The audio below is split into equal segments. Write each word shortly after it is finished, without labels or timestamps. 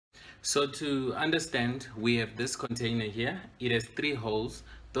So to understand, we have this container here. It has 3 holes.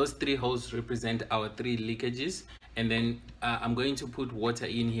 Those 3 holes represent our 3 leakages. And then I'm going to put water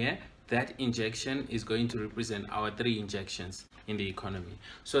in here. That injection is going to represent our 3 injections in the economy.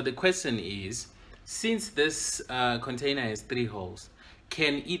 So the question is, since this container has 3 holes,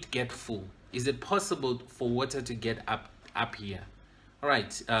 can it get full? Is it possible for water to get up here? All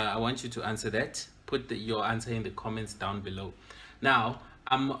right, I want you to answer that. Put your answer in the comments down below. Now,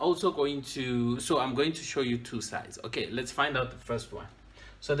 I'm also going to show you 2 sides. Okay, let's find out the first one.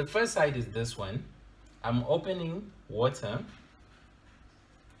 So the first side is this one. I'm opening water.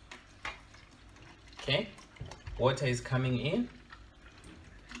 Okay, water is coming in.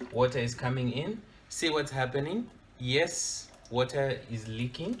 Water is coming in. See what's happening? Yes, water is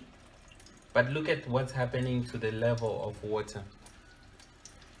leaking. But look at what's happening to the level of water.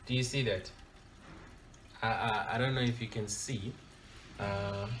 Do you see that? I don't know if you can see,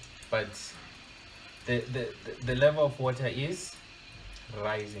 but the level of water is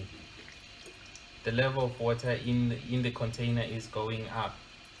rising. The level of water in the container is going up.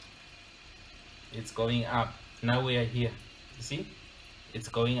 It's going up. Now we are here. You see? It's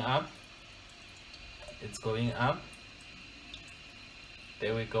going up. It's going up.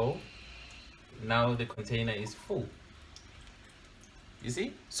 There we go. Now the container is full. You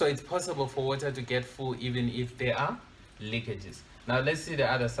see? So it's possible for water to get full even if there are leakages. Now let's see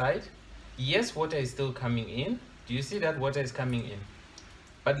the other side. Yes, water is still coming in. Do you see that water is coming in?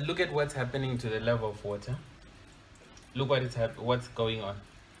 But look at what's happening to the level of water. Look what's going on.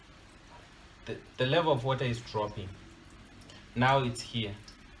 The level of water is dropping. Now it's here.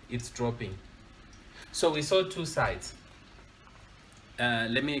 It's dropping. So we saw 2 sides.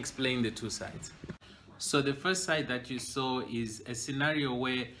 Let me explain the 2 sides. So the first side that you saw is a scenario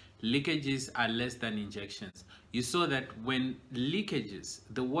where leakages are less than injections. You saw that when leakages,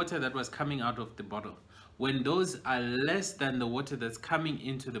 the water that was coming out of the bottle, when those are less than the water that's coming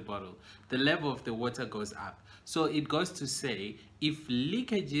into the bottle, the level of the water goes up. So it goes to say, if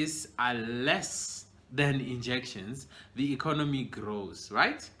leakages are less than injections, the economy grows,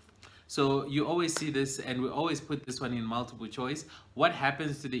 right? So you always see this, and we always put this one in multiple choice. What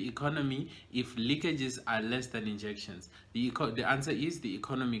happens to the economy if leakages are less than injections? The answer is the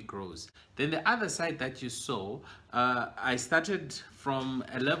economy grows. Then the other side that you saw, I started from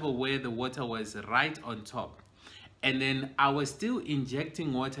a level where the water was right on top. And then I was still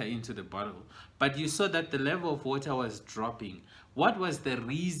injecting water into the bottle. But you saw that the level of water was dropping. What was the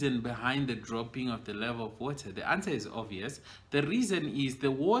reason behind the dropping of the level of water? The answer is obvious. The reason is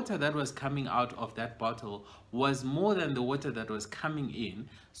the water that was coming out of that bottle was more than the water that was coming in.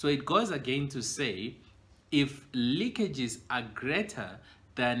 So it goes again to say, if leakages are greater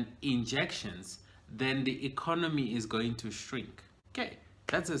than injections, then the economy is going to shrink. Okay,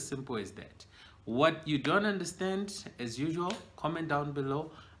 that's as simple as that. What you don't understand, as usual, comment down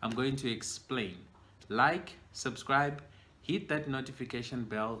below. I'm going to explain. Like, subscribe, hit that notification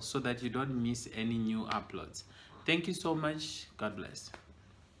bell so that you don't miss any new uploads. Thank you so much. God bless.